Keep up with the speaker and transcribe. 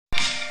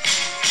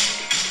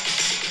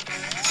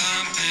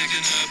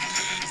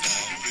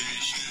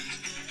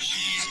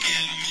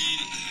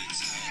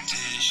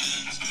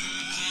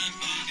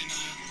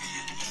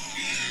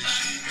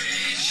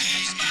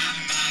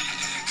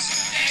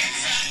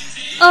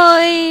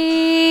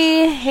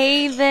Oi!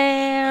 Hey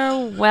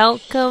there!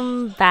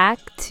 Welcome back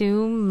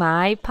to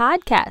my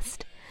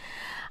podcast.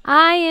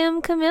 I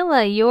am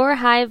Camilla, your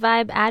high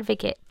vibe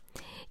advocate.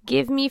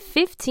 Give me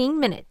 15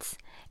 minutes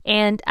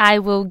and I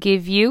will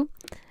give you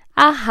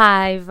a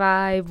high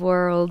vibe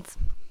world.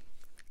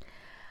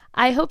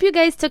 I hope you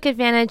guys took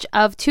advantage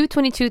of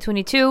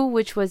 2/22/22,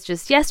 which was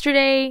just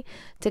yesterday,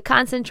 to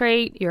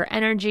concentrate your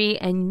energy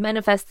and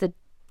manifest the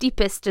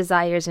deepest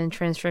desires and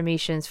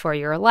transformations for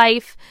your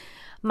life.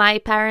 My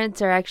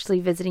parents are actually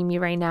visiting me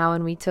right now,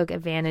 and we took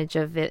advantage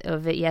of it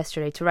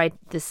yesterday to write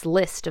this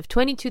list of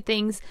 22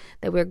 things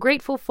that we're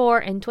grateful for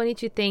and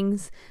 22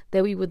 things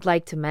that we would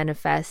like to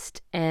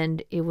manifest.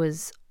 And it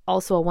was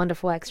also a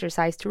wonderful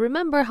exercise to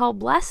remember how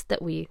blessed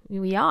that we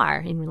are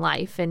in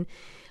life, and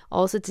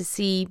also to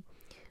see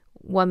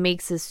what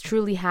makes us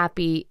truly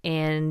happy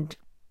and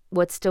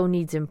what still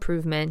needs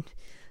improvement.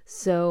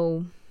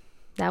 So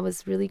that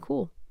was really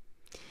cool.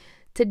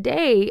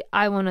 Today,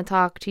 I want to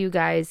talk to you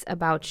guys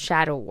about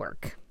shadow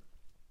work,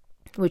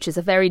 which is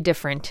a very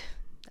different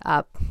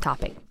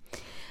topic.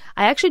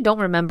 I actually don't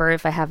remember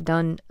if I have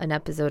done an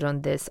episode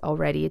on this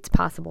already. It's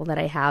possible that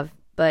I have,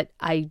 but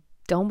I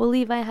don't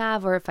believe I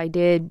have, or if I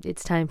did,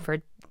 it's time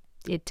for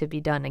it to be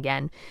done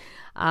again.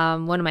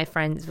 One of my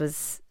friends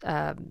was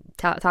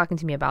talking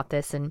to me about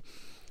this, and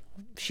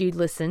she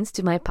listens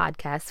to my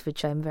podcast,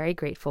 which I'm very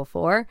grateful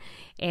for,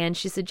 and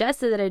she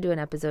suggested that I do an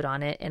episode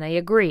on it, and I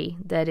agree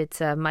that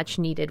it's a much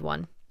needed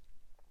one.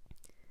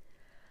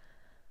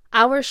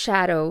 Our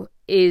shadow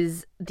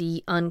is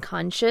the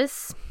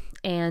unconscious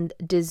and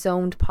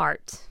disowned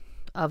part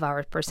of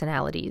our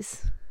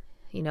personalities.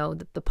 You know,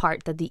 the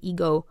part that the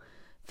ego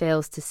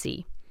fails to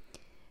see,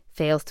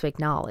 fails to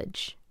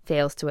acknowledge,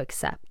 fails to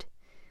accept.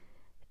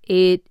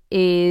 It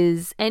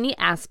is any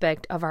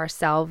aspect of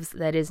ourselves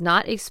that is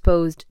not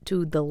exposed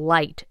to the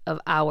light of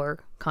our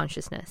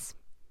consciousness.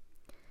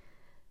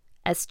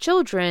 As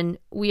children,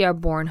 we are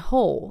born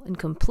whole and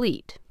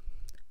complete,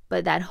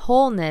 but that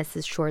wholeness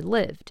is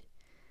short-lived.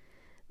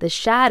 The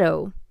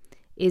shadow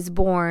is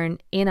born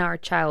in our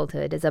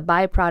childhood as a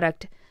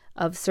byproduct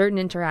of certain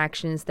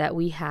interactions that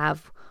we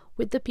have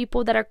with the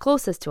people that are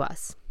closest to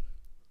us,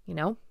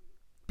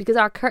 because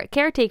our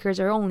caretakers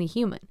are only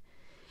human,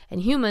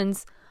 and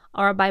humans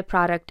are a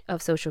byproduct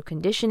of social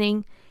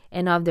conditioning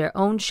and of their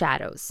own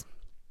shadows.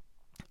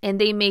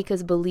 And they make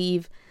us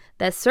believe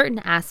that certain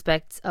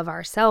aspects of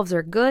ourselves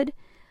are good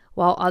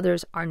while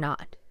others are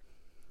not.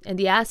 And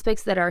the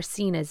aspects that are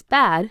seen as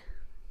bad,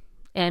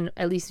 and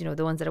at least,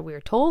 the ones that we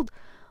are told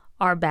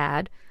are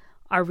bad,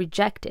 are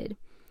rejected.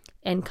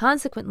 And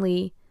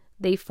consequently,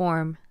 they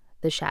form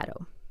the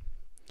shadow.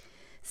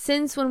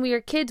 Since when we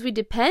are kids, we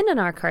depend on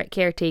our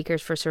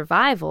caretakers for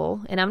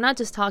survival, and I'm not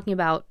just talking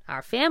about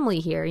our family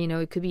here,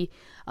 it could be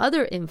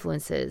other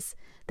influences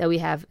that we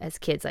have as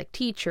kids, like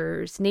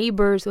teachers,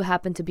 neighbors who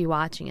happen to be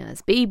watching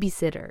us,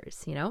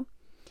 babysitters,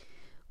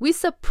 We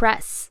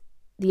suppress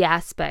the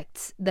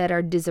aspects that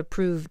are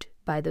disapproved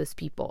by those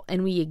people,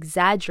 and we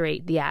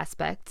exaggerate the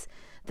aspects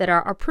that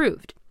are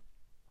approved.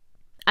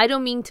 I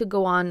don't mean to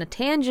go on a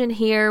tangent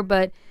here,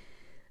 but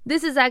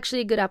this is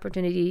actually a good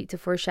opportunity to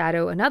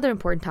foreshadow another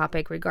important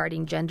topic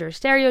regarding gender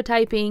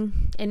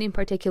stereotyping, and in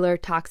particular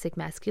toxic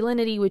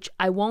masculinity, which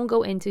I won't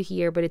go into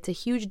here, but it's a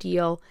huge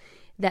deal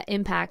that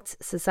impacts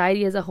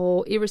society as a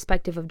whole,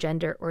 irrespective of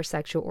gender or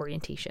sexual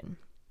orientation.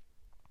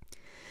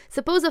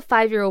 Suppose a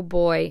 5-year-old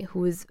boy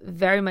who is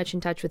very much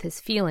in touch with his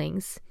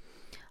feelings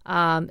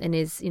and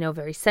is,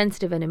 very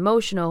sensitive and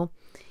emotional,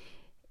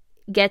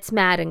 gets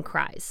mad and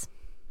cries.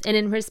 And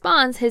in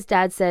response, his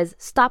dad says,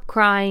 "Stop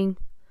crying.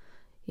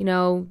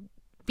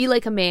 Be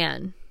like a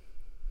man."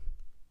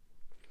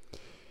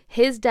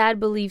 His dad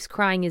believes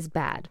crying is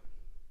bad.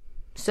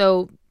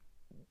 So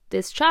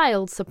this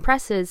child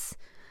suppresses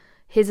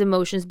his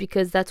emotions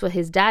because that's what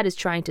his dad is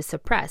trying to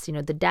suppress.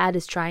 The dad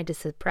is trying to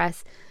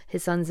suppress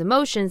his son's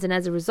emotions. And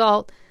as a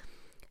result,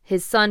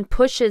 his son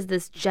pushes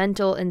this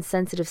gentle and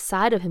sensitive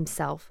side of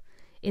himself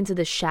into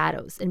the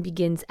shadows and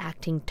begins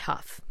acting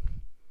tough.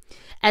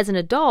 As an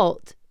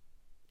adult,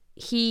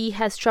 he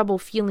has trouble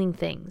feeling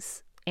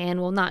things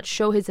and will not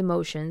show his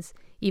emotions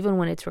even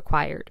when it's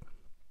required.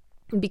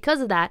 And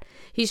because of that,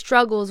 he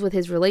struggles with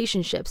his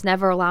relationships,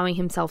 never allowing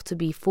himself to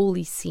be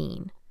fully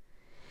seen.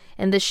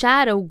 And the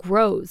shadow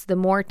grows the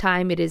more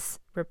time it is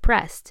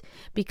repressed,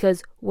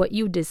 because what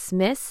you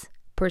dismiss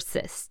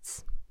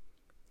persists.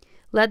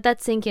 Let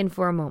that sink in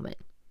for a moment.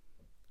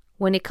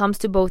 When it comes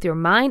to both your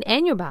mind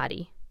and your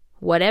body,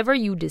 whatever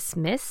you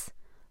dismiss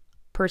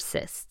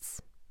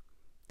persists.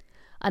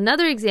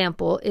 Another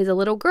example is a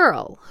little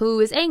girl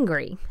who is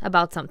angry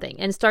about something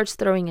and starts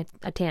throwing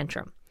a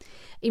tantrum.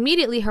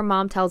 Immediately, her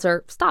mom tells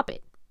her, "Stop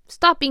it.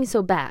 Stop being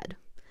so bad."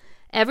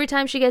 Every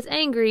time she gets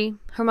angry,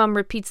 her mom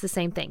repeats the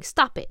same thing.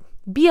 "Stop it.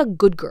 Be a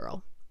good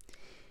girl."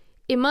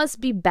 It must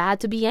be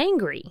bad to be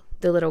angry,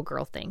 the little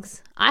girl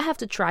thinks. I have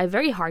to try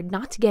very hard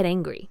not to get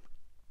angry.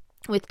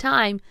 With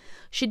time,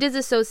 she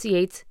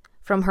disassociates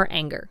from her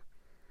anger.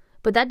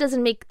 But that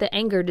doesn't make the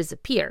anger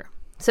disappear.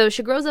 So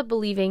she grows up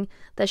believing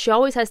that she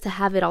always has to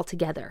have it all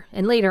together.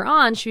 And later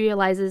on, she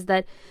realizes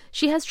that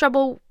she has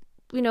trouble,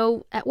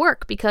 at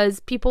work because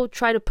people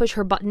try to push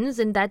her buttons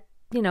and that,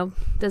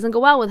 doesn't go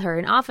well with her.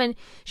 And often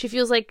she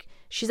feels like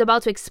she's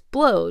about to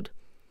explode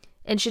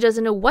and she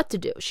doesn't know what to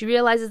do. She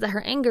realizes that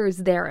her anger is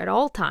there at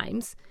all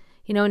times,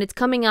 and it's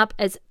coming up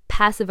as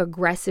passive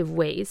aggressive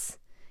ways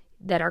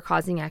that are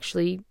causing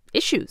actually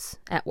issues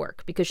at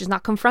work because she's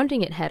not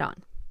confronting it head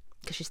on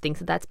because she thinks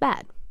that that's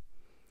bad.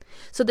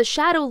 So the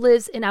shadow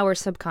lives in our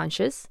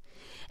subconscious,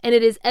 and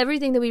it is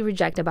everything that we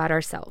reject about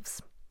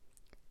ourselves.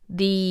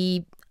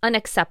 The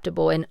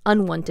unacceptable and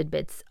unwanted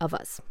bits of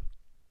us.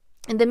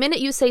 And the minute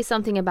you say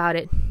something about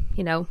it,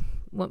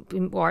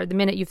 or the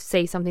minute you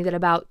say something that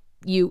about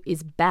you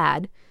is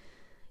bad,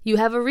 you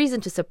have a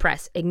reason to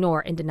suppress,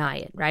 ignore, and deny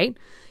it, right?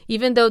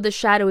 Even though the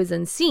shadow is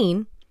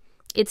unseen,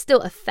 it still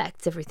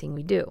affects everything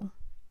we do.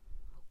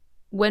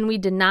 When we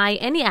deny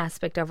any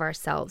aspect of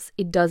ourselves,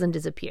 it doesn't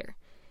disappear.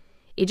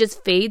 It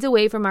just fades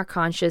away from our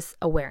conscious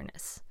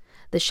awareness.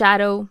 The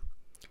shadow,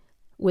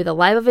 with a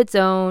life of its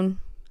own,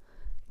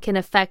 can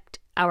affect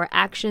our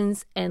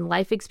actions and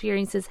life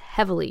experiences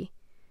heavily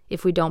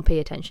if we don't pay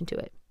attention to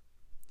it.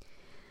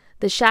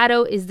 The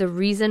shadow is the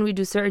reason we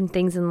do certain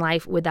things in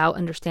life without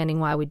understanding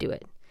why we do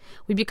it.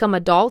 We become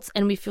adults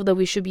and we feel that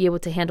we should be able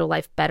to handle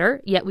life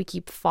better, yet we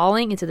keep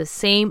falling into the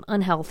same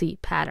unhealthy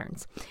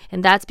patterns.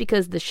 And that's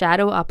because the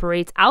shadow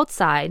operates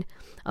outside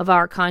of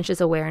our conscious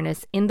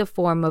awareness in the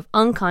form of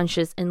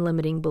unconscious and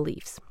limiting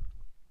beliefs.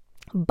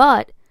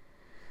 But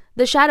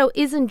the shadow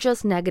isn't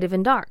just negative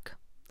and dark.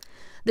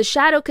 The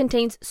shadow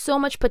contains so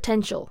much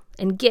potential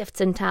and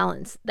gifts and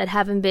talents that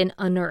haven't been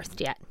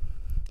unearthed yet.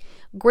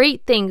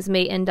 Great things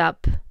may end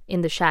up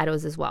in the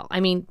shadows as well. I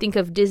mean, think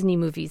of Disney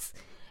movies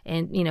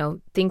and,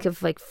 think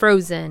of like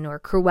Frozen or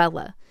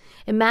Cruella.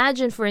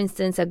 Imagine, for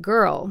instance, a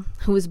girl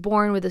who was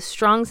born with a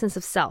strong sense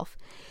of self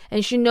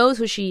and she knows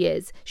who she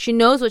is. She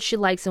knows what she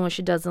likes and what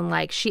she doesn't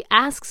like. She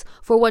asks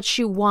for what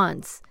she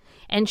wants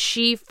and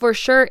she for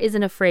sure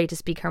isn't afraid to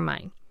speak her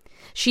mind.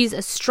 She's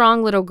a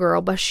strong little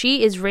girl, but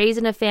she is raised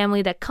in a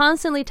family that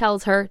constantly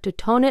tells her to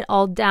tone it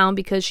all down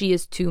because she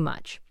is too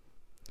much.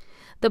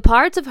 The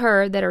parts of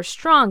her that are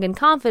strong and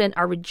confident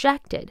are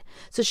rejected,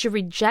 so she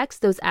rejects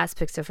those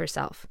aspects of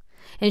herself.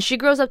 And she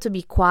grows up to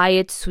be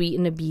quiet, sweet,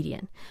 and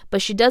obedient.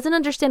 But she doesn't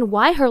understand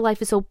why her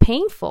life is so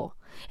painful.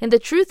 And the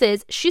truth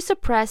is, she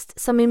suppressed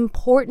some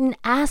important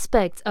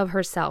aspects of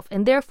herself,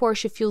 and therefore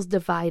she feels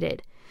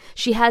divided.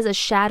 She has a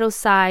shadow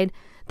side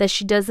that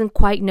she doesn't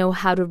quite know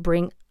how to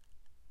bring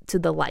to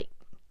the light.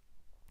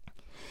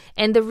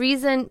 And the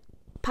reason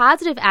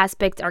positive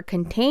aspects are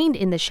contained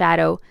in the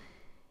shadow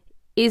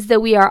is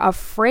that we are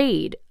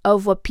afraid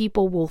of what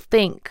people will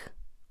think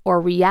or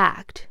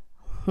react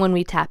when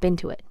we tap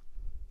into it.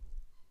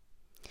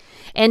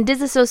 And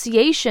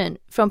disassociation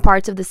from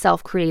parts of the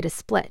self create a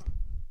split.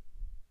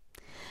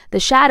 The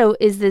shadow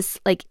is this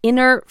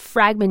inner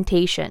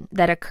fragmentation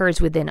that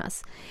occurs within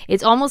us.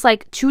 It's almost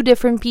like two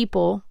different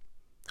people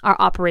are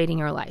operating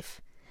your life.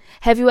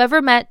 Have you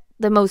ever met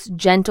the most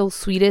gentle,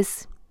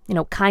 sweetest,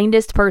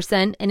 kindest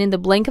person, and in the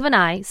blink of an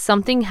eye,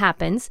 something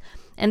happens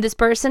and this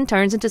person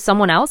turns into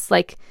someone else?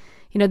 They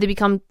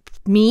become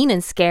mean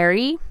and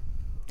scary.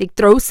 They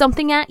throw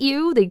something at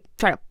you. They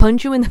try to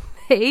punch you in the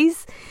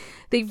face.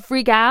 They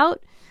freak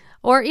out.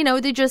 Or,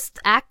 they just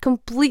act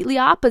completely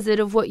opposite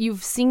of what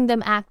you've seen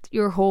them act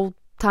your whole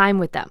time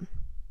with them.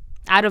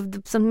 Out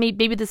of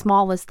maybe the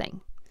smallest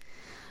thing.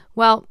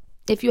 Well,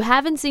 if you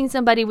haven't seen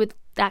somebody with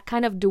that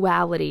kind of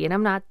duality, and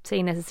I'm not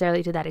saying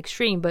necessarily to that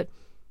extreme, but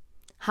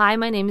hi,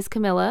 my name is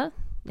Camilla,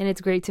 and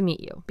it's great to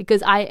meet you,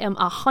 because I am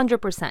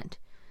 100%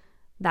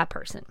 that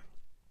person.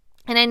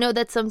 And I know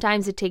that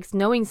sometimes it takes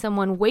knowing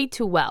someone way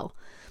too well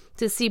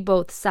to see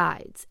both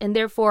sides. And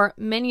therefore,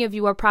 many of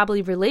you are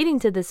probably relating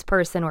to this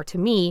person or to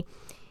me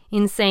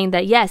in saying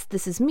that, yes,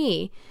 this is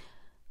me,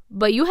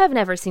 but you have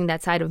never seen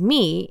that side of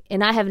me,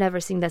 and I have never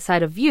seen that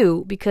side of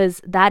you,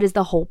 because that is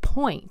the whole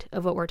point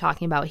of what we're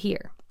talking about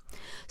here.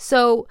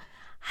 So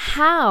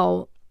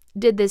how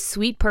did this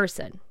sweet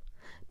person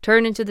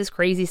turn into this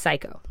crazy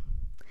psycho?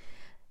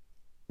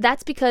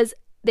 That's because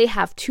they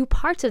have two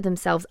parts of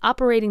themselves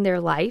operating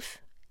their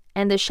life,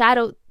 and the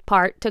shadow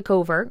part took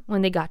over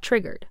when they got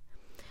triggered.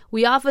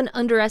 We often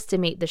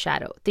underestimate the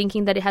shadow,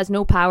 thinking that it has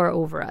no power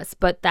over us,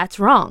 but that's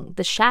wrong.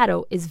 The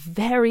shadow is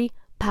very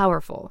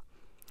powerful.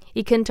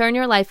 It can turn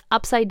your life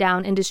upside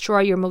down and destroy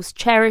your most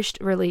cherished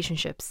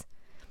relationships.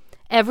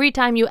 Every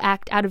time you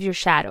act out of your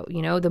shadow,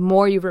 the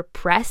more you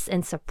repress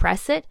and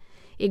suppress it,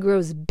 it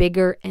grows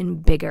bigger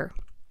and bigger.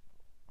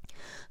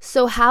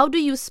 So how do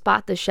you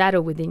spot the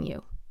shadow within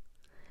you?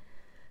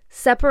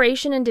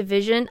 Separation and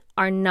division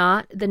are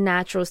not the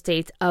natural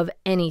states of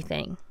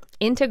anything.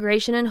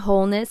 Integration and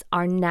wholeness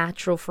are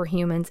natural for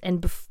humans,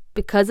 and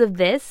because of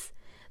this,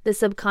 the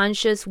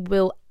subconscious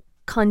will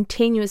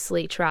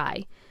continuously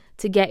try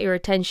to get your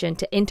attention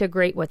to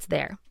integrate what's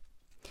there.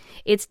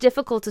 It's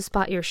difficult to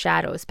spot your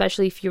shadow,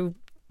 especially if you've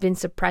been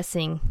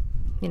suppressing,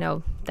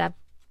 that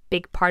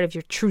big part of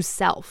your true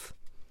self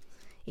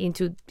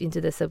into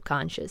the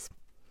subconscious.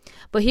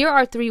 But here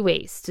are 3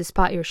 ways to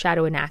spot your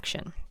shadow in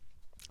action.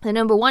 The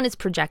number 1 is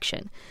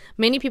projection.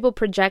 Many people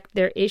project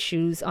their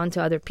issues onto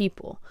other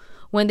people.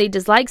 When they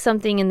dislike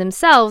something in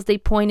themselves, they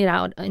point it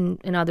out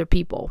in other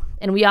people.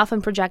 And we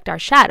often project our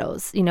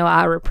shadows,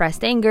 our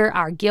repressed anger,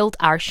 our guilt,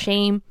 our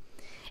shame,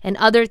 and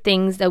other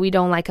things that we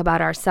don't like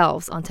about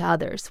ourselves onto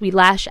others. We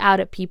lash out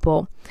at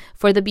people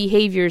for the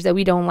behaviors that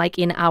we don't like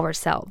in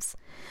ourselves.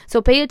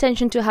 So pay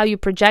attention to how you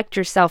project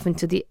yourself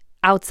into the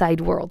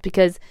outside world,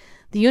 because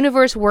the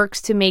universe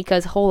works to make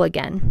us whole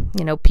again.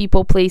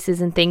 People,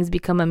 places, and things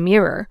become a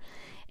mirror,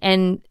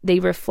 and they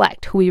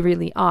reflect who we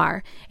really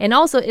are. And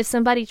also, if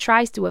somebody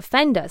tries to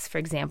offend us, for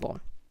example,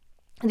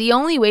 the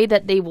only way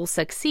that they will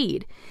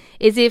succeed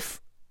is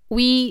if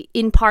we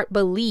in part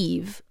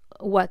believe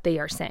what they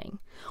are saying.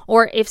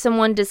 Or if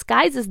someone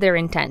disguises their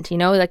intent,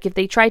 like if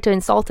they try to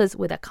insult us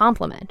with a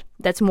compliment,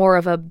 that's more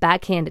of a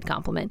backhanded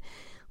compliment.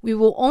 We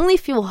will only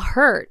feel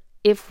hurt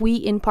if we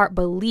in part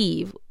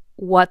believe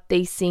what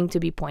they seem to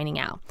be pointing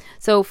out.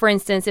 So for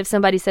instance, if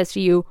somebody says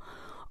to you,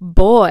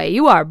 "Boy,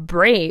 you are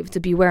brave to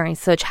be wearing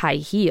such high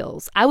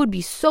heels. I would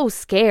be so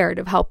scared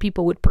of how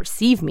people would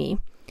perceive me."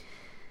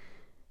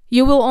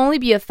 You will only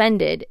be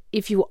offended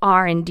if you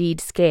are indeed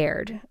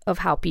scared of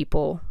how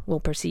people will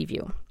perceive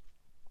you.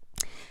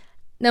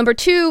 Number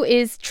 2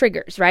 is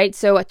triggers, right?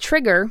 So a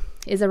trigger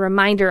is a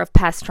reminder of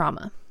past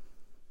trauma.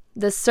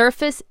 The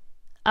surface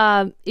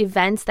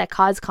events that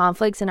cause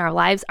conflicts in our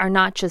lives are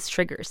not just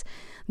triggers.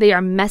 They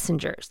are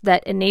messengers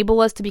that enable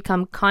us to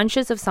become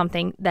conscious of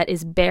something that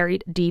is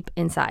buried deep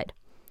inside.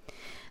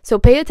 So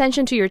pay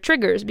attention to your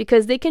triggers,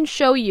 because they can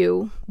show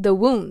you the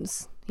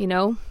wounds,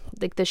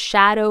 like the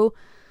shadow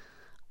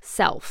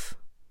self.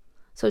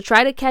 So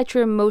try to catch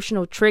your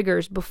emotional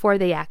triggers before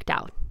they act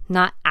out,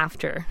 not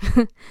after.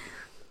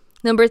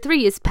 Number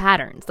 3 is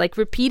patterns, like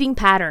repeating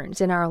patterns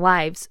in our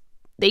lives.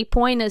 They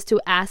point us to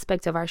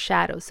aspects of our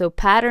shadow. So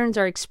patterns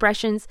are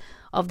expressions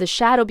of the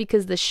shadow,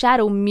 because the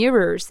shadow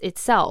mirrors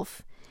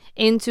itself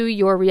into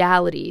your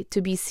reality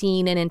to be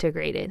seen and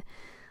integrated.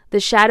 The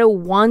shadow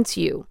wants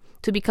you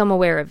to become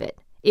aware of it.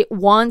 It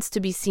wants to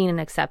be seen and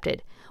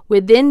accepted.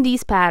 Within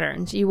these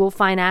patterns, you will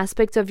find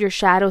aspects of your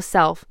shadow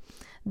self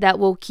that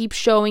will keep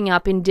showing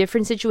up in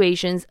different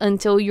situations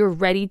until you're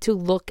ready to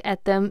look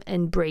at them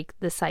and break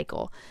the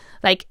cycle.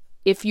 Like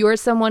if you're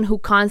someone who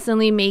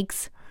constantly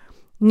makes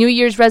New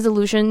Year's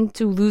resolution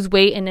to lose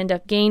weight and end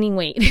up gaining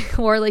weight,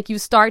 or like you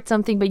start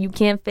something but you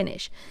can't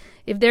finish.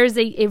 If there's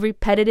a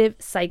repetitive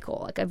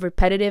cycle, like a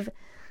repetitive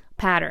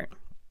pattern,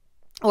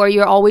 or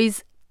you're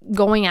always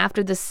going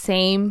after the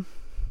same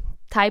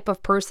type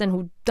of person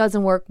who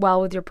doesn't work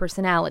well with your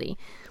personality,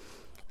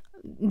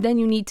 then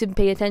you need to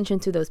pay attention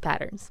to those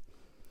patterns.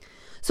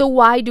 So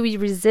why do we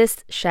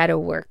resist shadow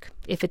work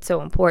if it's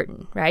so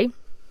important, right?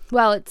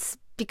 Well, it's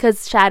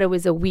because shadow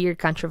is a weird,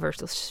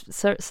 controversial.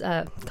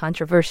 I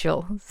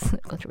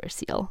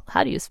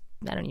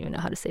don't even know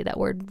how to say that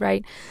word,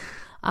 right?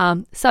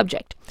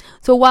 Subject.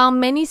 So while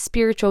many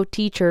spiritual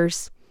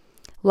teachers,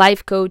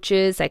 life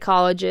coaches,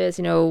 psychologists,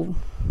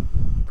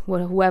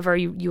 whoever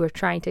you are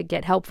trying to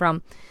get help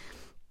from,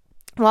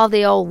 while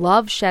they all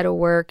love shadow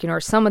work,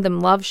 or some of them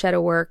love shadow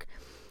work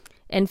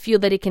and feel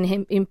that it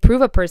can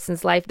improve a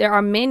person's life, there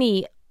are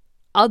many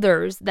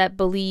others that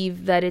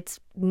believe that it's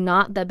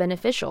not that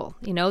beneficial.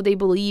 They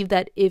believe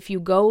that if you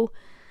go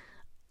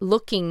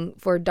looking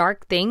for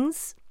dark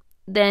things,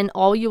 then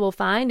all you will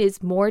find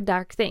is more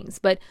dark things.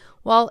 But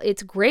while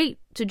it's great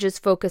to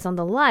just focus on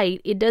the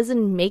light, it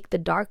doesn't make the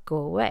dark go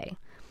away.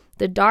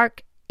 The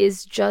dark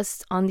is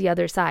just on the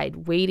other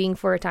side, waiting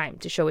for a time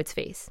to show its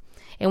face.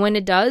 And when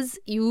it does,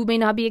 you may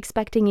not be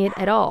expecting it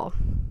at all.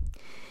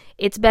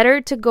 It's better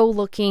to go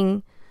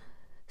looking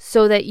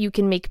so that you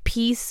can make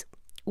peace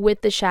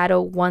with the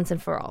shadow once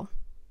and for all.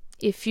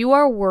 If you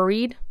are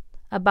worried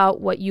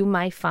about what you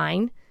might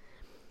find,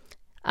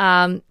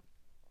 then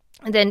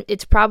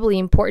it's probably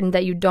important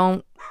that you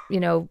don't,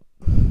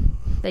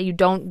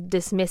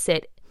 dismiss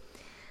it.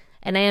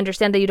 And I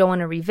understand that you don't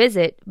want to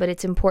revisit, but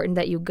it's important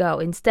that you go.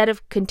 Instead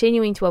of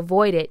continuing to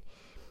avoid it,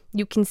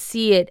 you can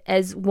see it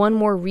as one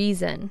more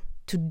reason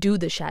to do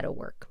the shadow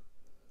work.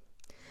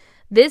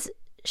 This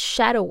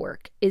shadow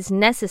work is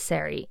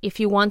necessary if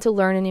you want to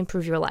learn and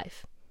improve your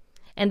life.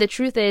 And the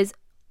truth is,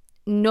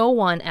 no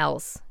one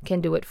else can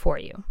do it for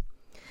you.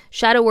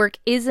 Shadow work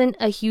isn't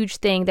a huge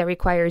thing that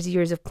requires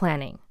years of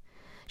planning.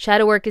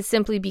 Shadow work is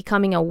simply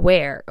becoming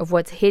aware of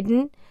what's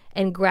hidden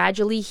and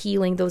gradually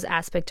healing those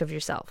aspects of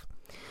yourself.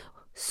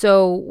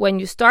 So when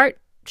you start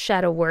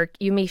shadow work,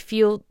 you may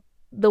feel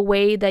the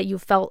way that you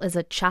felt as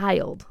a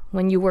child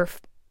when you were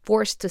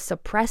forced to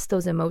suppress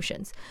those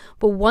emotions.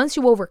 But once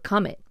you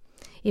overcome it,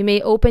 it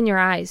may open your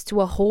eyes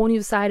to a whole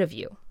new side of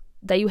you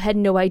that you had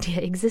no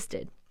idea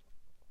existed.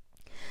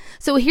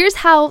 So here's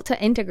how to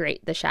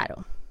integrate the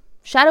shadow.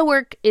 Shadow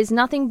work is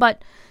nothing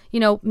but,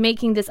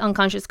 making this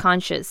unconscious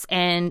conscious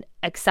and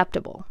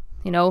acceptable,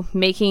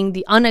 making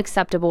the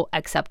unacceptable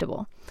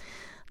acceptable.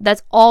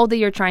 That's all that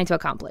you're trying to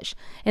accomplish.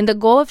 And the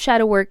goal of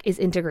shadow work is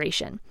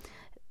integration.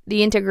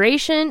 The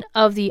integration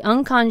of the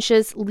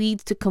unconscious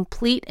leads to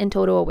complete and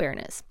total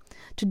awareness.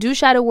 To do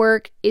shadow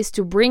work is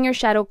to bring your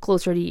shadow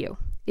closer to you.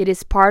 It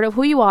is part of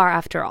who you are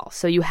after all,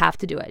 so you have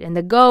to do it. And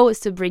the goal is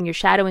to bring your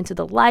shadow into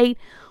the light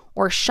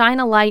or shine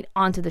a light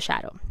onto the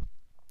shadow.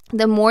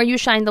 The more you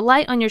shine the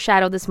light on your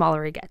shadow, the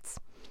smaller it gets.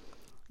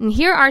 And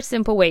here are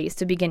simple ways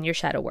to begin your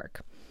shadow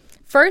work.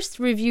 First,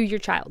 review your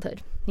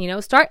childhood.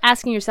 Start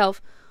asking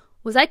yourself,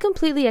 was I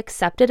completely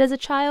accepted as a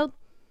child?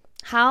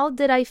 How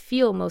did I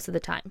feel most of the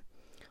time?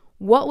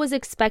 What was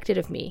expected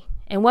of me?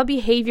 And what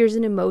behaviors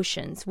and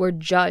emotions were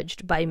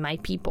judged by my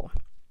people?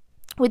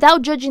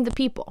 Without judging the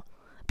people,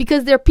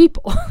 because they're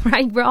people,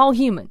 right? We're all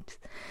humans.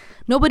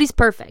 Nobody's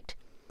perfect.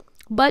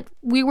 But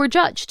we were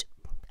judged.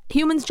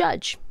 Humans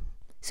judge.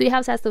 So you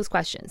have to ask those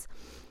questions.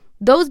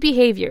 Those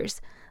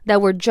behaviors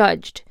that were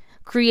judged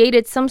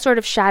created some sort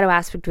of shadow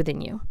aspect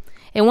within you.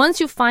 And once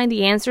you find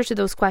the answer to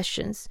those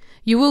questions,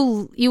 it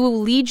will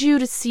lead you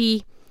to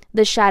see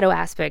the shadow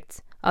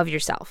aspects of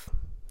yourself.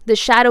 The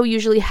shadow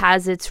usually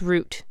has its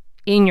root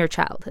in your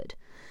childhood.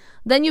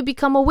 Then you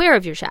become aware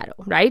of your shadow,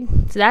 right?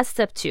 So that's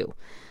step 2.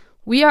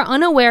 We are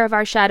unaware of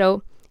our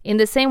shadow in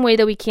the same way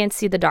that we can't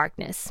see the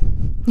darkness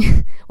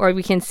or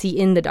we can see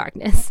in the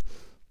darkness.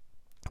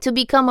 To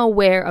become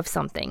aware of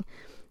something,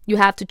 you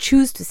have to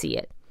choose to see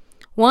it.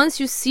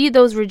 Once you see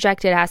those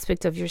rejected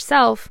aspects of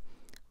yourself,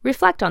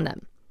 reflect on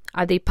them.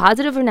 Are they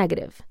positive or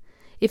negative?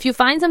 If you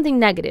find something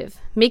negative,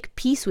 make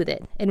peace with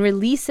it and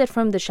release it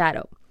from the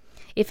shadow.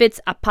 If it's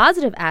a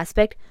positive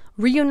aspect,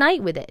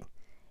 reunite with it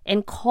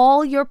and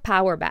call your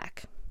power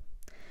back.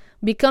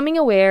 Becoming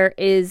aware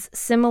is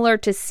similar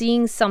to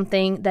seeing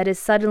something that is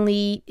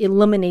suddenly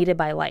illuminated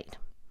by light.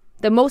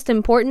 The most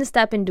important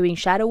step in doing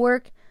shadow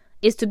work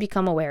is to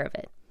become aware of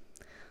it.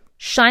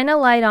 Shine a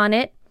light on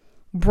it,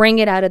 bring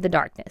it out of the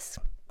darkness.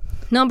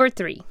 Number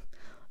 3,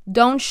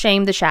 don't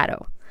shame the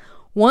shadow.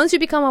 Once you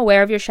become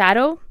aware of your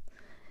shadow,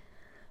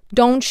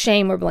 don't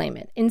shame or blame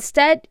it.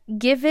 Instead,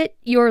 give it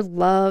your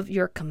love,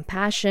 your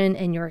compassion,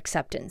 and your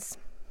acceptance.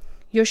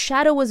 Your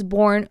shadow was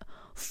born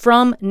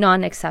from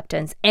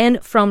non-acceptance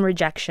and from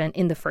rejection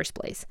in the first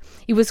place.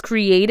 It was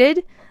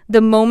created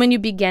the moment you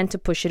began to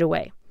push it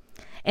away.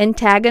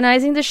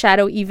 Antagonizing the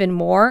shadow even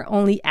more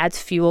only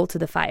adds fuel to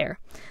the fire.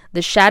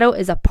 The shadow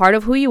is a part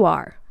of who you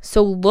are,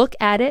 so look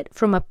at it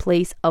from a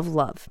place of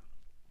love.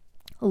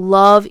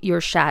 Love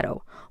your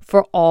shadow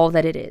for all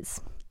that it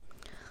is.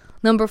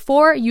 Number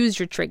 4, use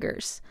your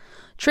triggers.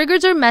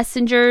 Triggers are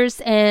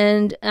messengers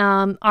and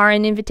are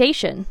an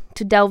invitation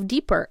to delve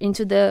deeper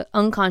into the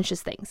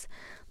unconscious things.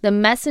 The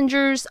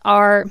messengers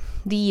are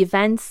the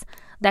events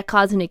that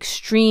cause an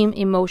extreme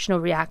emotional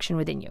reaction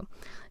within you.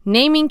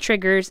 Naming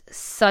triggers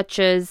such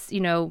as,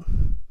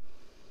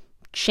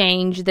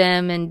 change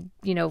them and,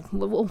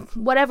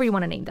 whatever you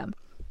want to name them,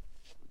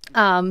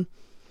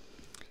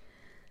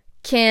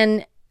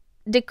 can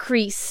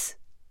decrease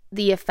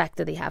the effect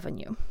that they have on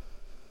you.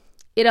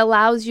 It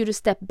allows you to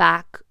step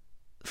back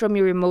from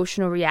your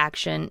emotional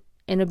reaction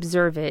and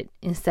observe it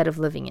instead of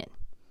living it.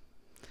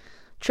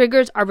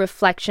 Triggers are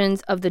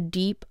reflections of the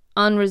deep,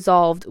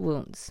 unresolved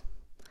wounds.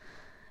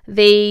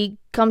 They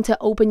come to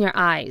open your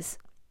eyes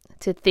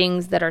to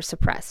things that are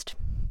suppressed.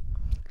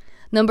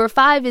 Number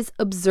 5 is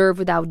observe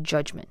without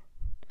judgment.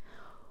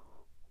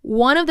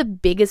 One of the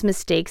biggest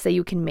mistakes that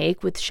you can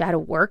make with shadow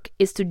work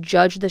is to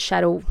judge the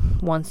shadow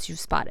once you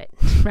spot it,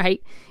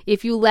 right?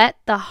 If you let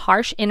the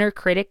harsh inner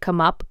critic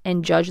come up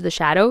and judge the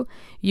shadow,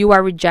 you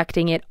are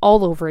rejecting it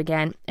all over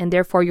again, and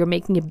therefore you're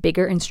making it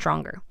bigger and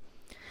stronger.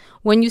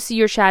 When you see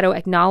your shadow,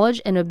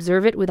 acknowledge and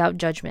observe it without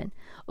judgment.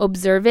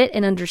 Observe it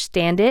and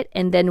understand it,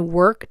 and then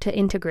work to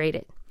integrate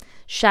it.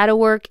 Shadow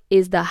work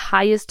is the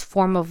highest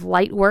form of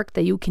light work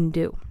that you can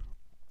do.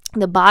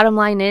 The bottom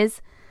line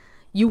is,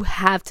 you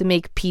have to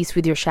make peace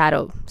with your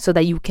shadow so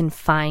that you can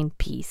find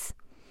peace.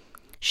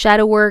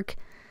 Shadow work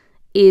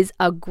is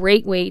a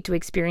great way to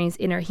experience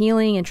inner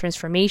healing and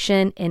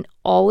transformation, and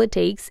all it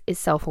takes is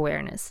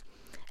self-awareness.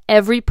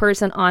 Every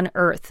person on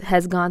earth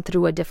has gone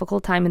through a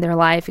difficult time in their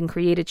life and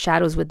created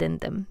shadows within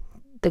them.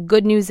 The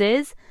good news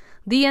is,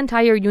 the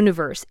entire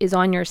universe is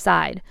on your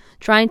side,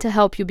 trying to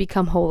help you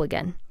become whole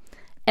again.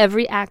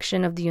 Every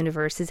action of the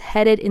universe is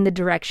headed in the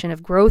direction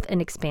of growth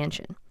and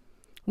expansion.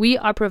 We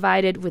are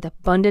provided with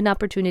abundant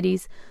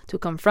opportunities to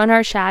confront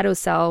our shadow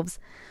selves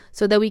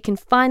so that we can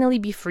finally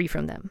be free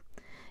from them.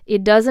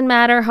 It doesn't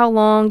matter how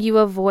long you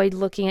avoid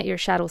looking at your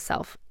shadow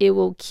self. It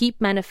will keep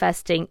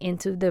manifesting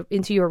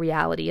into your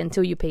reality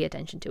until you pay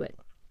attention to it.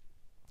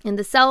 And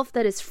the self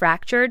that is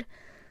fractured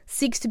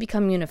seeks to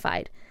become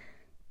unified.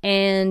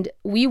 And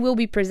we will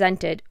be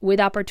presented with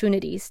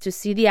opportunities to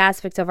see the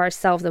aspects of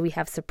ourselves that we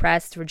have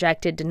suppressed,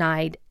 rejected,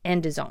 denied,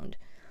 and disowned.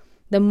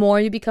 The more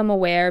you become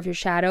aware of your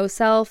shadow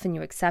self and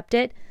you accept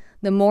it,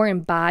 the more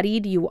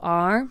embodied you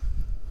are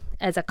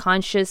as a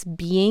conscious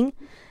being,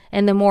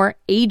 and the more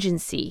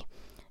agency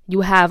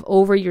you have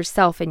over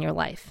yourself and your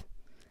life.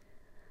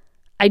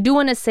 I do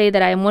want to say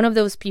that I am one of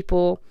those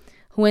people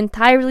who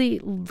entirely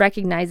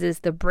recognizes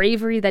the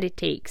bravery that it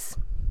takes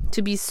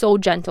to be so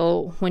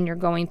gentle when you're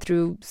going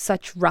through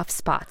such rough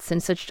spots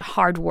and such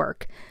hard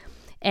work,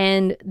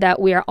 and that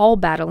we are all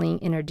battling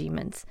inner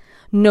demons,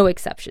 no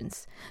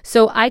exceptions.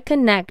 So I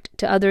connect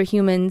to other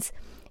humans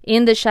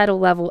in the shadow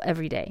level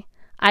every day.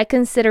 I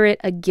consider it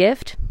a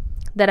gift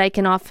that I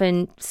can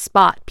often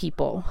spot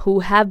people who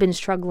have been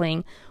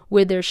struggling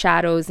with their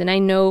shadows. And I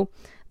know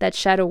that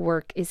shadow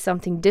work is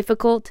something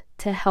difficult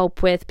to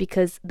help with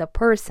because the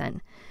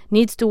person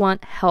needs to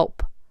want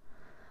help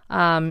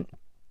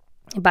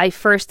by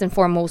first and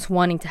foremost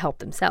wanting to help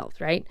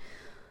themselves, right?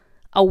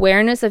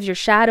 Awareness of your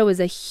shadow is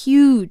a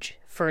huge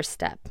first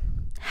step.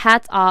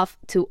 Hats off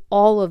to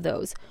all of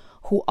those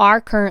who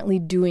are currently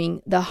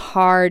doing the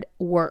hard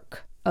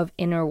work of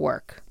inner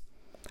work.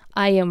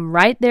 I am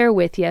right there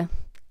with you,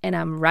 and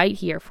I'm right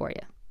here for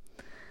you.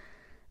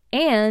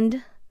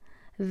 And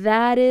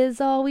that is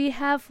all we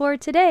have for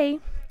today.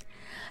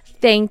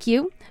 Thank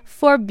you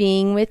for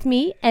being with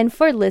me and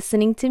for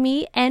listening to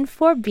me and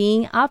for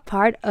being a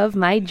part of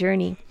my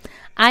journey.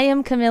 I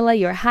am Camilla,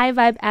 your High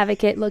Vibe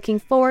Advocate, looking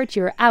forward to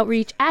your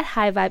outreach at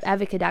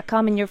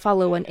highvibeadvocate.com and your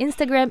follow on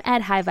Instagram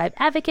at High Vibe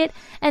Advocate.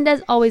 And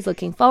as always,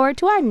 looking forward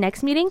to our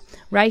next meeting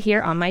right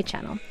here on my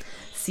channel.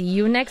 See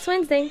you next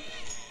Wednesday.